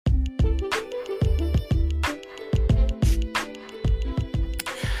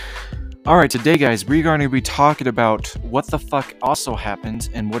Alright, today, guys, we're going to be talking about what the fuck also happened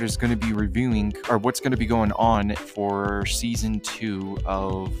and what is going to be reviewing, or what's going to be going on for season 2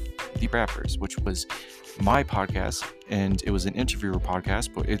 of The Rappers, which was my podcast, and it was an interviewer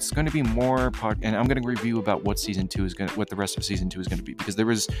podcast, but it's going to be more and I'm going to review about what what the rest of season 2 is going to be, because there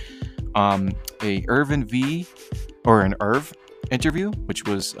was a Irvin V, or an Irv interview, which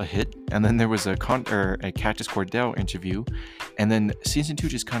was a hit, and then there was a Cactus Cordell interview, and then season 2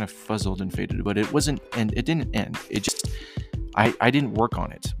 just kind of fuzzled and faded, but it wasn't, and it didn't end. It just, I didn't work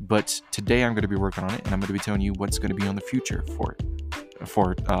on it, but today I'm going to be working on it, and I'm going to be telling you what's going to be on the future for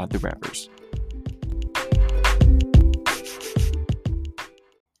The Rappers.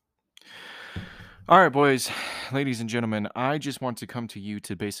 All right, boys, ladies and gentlemen, I just want to come to you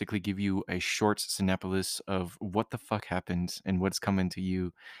to basically give you a short synopsis of what the fuck happened and what's coming to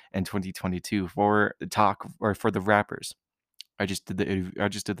you in 2022 for the Rappers. I just did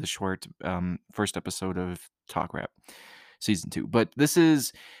the short first episode of Talk Rap season 2, but this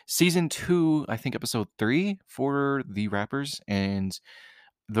is season 2, I think episode 3 for The Rappers, and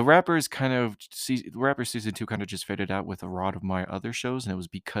the Rappers season 2 kind of just faded out with a lot of my other shows, and it was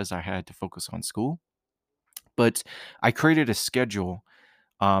because I had to focus on school. But I created a schedule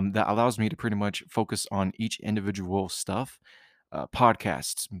that allows me to pretty much focus on each individual stuff,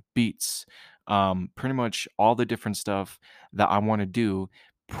 podcasts, beats, pretty much all the different stuff that I want to do.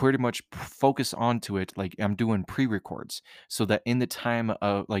 Pretty much focus onto it like I'm doing pre-records, so that in the time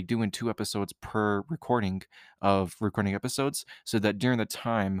of like doing 2 episodes per recording episodes, so that during the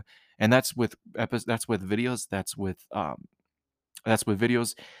time, and that's with videos, that's with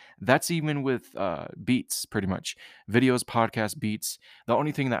videos. That's even with beats, pretty much. Videos, podcast, beats. The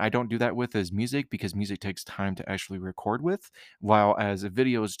only thing that I don't do that with is music, because music takes time to actually record with, while as a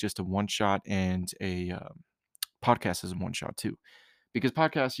video is just a one shot, and a podcast is a one shot too. Because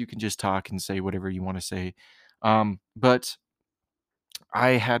podcasts, you can just talk and say whatever you want to say. But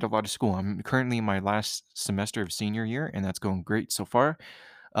I had a lot of school. I'm currently in my last semester of senior year, and that's going great so far.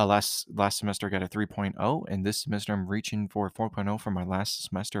 Last semester I got a 3.0, and this semester I'm reaching for a 4.0 for my last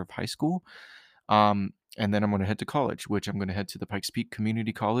semester of high school. And then I'm going to head to college, which I'm going to head to the Pikes Peak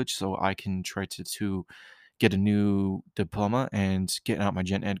Community College, so I can try to get a new diploma and get out my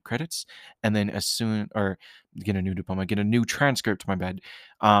gen ed credits, and then get a new diploma, get a new transcript, my bad,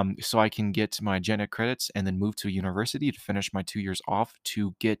 so I can get my gen ed credits and then move to a university to finish my 2 years off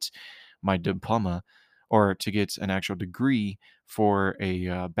to get my diploma, or to get an actual degree for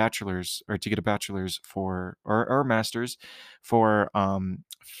a bachelor's, or to get a bachelor's for, or master's for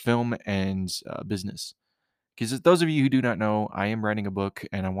film and business. Because those of you who do not know, I am writing a book,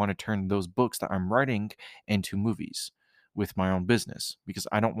 and I want to turn those books that I'm writing into movies with my own business, because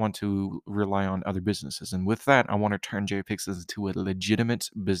I don't want to rely on other businesses. And with that, I want to turn JPixels into a legitimate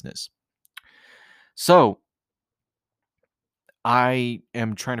business. So I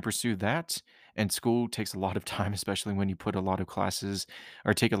am trying to pursue that, and school takes a lot of time, especially when you put a lot of classes,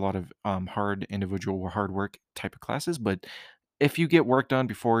 or take a lot of hard individual or hard work type of classes. But if you get work done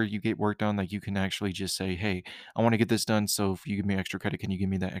before you get work done, like, you can actually just say, "Hey, I want to get this done. So if you give me extra credit, can you give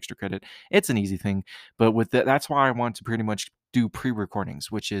me that extra credit?" It's an easy thing. But that's why I want to pretty much do pre-recordings,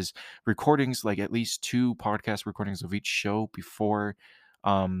 which is recordings, like at least 2 podcast recordings of each show before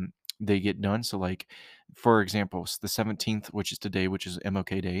they get done. So, like, for example, the 17th, which is today, which is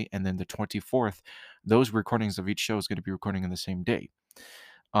MLK Day, and then the 24th, those recordings of each show is going to be recording on the same day.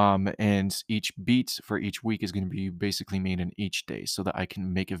 And each beat for each week is going to be basically made in each day, so that I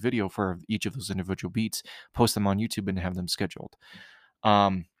can make a video for each of those individual beats, post them on YouTube, and have them scheduled.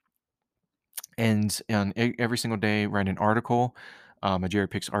 Um, and every single day, write an article, a Jerry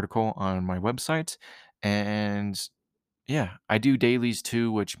Picks article on my website. And yeah, I do dailies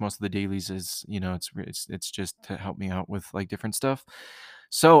too, which most of the dailies is, it's just to help me out with like different stuff.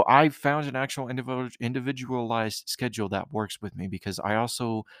 So I found an actual individualized schedule that works with me, because I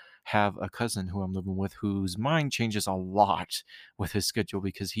also have a cousin who I'm living with, whose mind changes a lot with his schedule,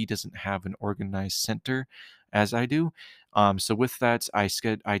 because he doesn't have an organized center as I do. So with that, I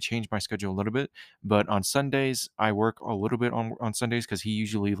change my schedule a little bit, but on Sundays I work a little bit on Sundays, because he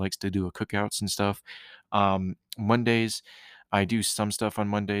usually likes to do a cookouts and stuff. Mondays, I do some stuff on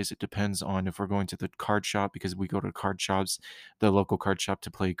Mondays. It depends on if we're going to the card shop, because we go to card shops, the local card shop,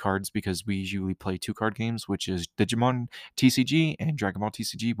 to play cards, because we usually play 2 card games, which is Digimon TCG and Dragon Ball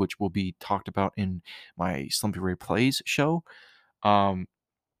TCG, which will be talked about in my Slumpy Ray Plays show. Um,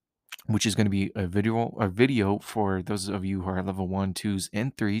 which is going to be a video for those of you who are level 1, 2s,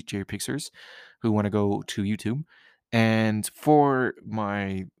 and 3 J Pixers who want to go to YouTube. And for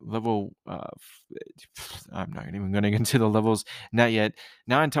my level, I'm not even gonna get into the levels, not yet.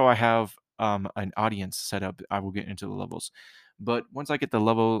 Not until I have, an audience set up, I will get into the levels. But once I get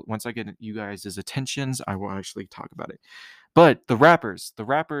you guys' attentions, I will actually talk about it. But the rappers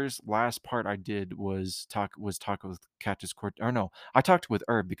last part I did was talk with Cactus Cord or no, I talked with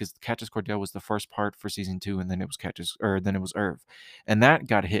Herb because Cactus Cordell was the first part for season 2, and then it was Cactus or then it was Herb, and that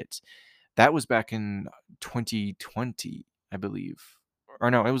got hit. That was back in 2020, I believe. Or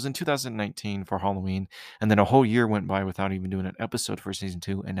no, it was in 2019 for Halloween, and then a whole year went by without even doing an episode for season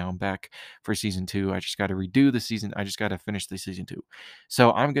 2, and now I'm back for season 2. I just gotta redo the season. I just gotta finish the season 2.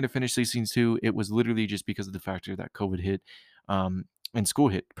 So I'm gonna finish the season 2. It was literally just because of the factor that COVID hit, and school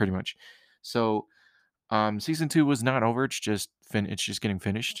hit pretty much. So season 2 was not over, it's just getting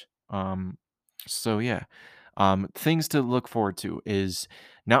finished. So yeah. Things to look forward to is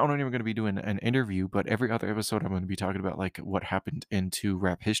not only am I gonna be doing an interview, but every other episode I'm gonna be talking about, like, what happened into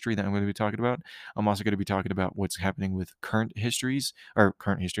rap history that I'm gonna be talking about. I'm also gonna be talking about what's happening with current histories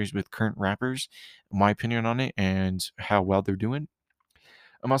with current rappers, my opinion on it, and how well they're doing.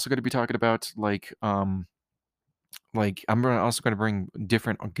 I'm also gonna be talking about, also gonna bring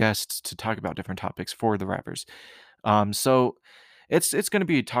different guests to talk about different topics for the rappers. So it's gonna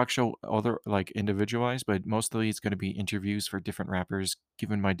be a talk show, other like individualized, but mostly it's gonna be interviews for different rappers,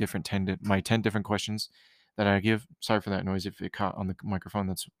 given my 10 different questions that I give. Sorry for that noise if it caught on the microphone.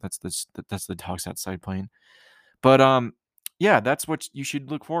 That's the dogs outside playing. But yeah, that's what you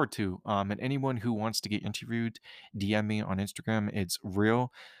should look forward to. And anyone who wants to get interviewed, DM me on Instagram. It's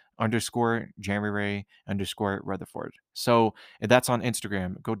real underscore Jeremy Ray underscore Rutherford. So that's on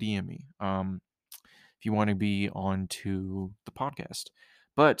Instagram. Go DM me. If you want to be on to the podcast.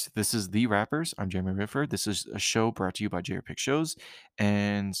 But this is The Rappers. I'm Jeremy Rutherford. This is a show brought to you by Jerry Pick Shows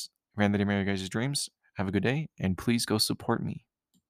and Randomly Marry Guys' Dreams. Have a good day, and please go support me.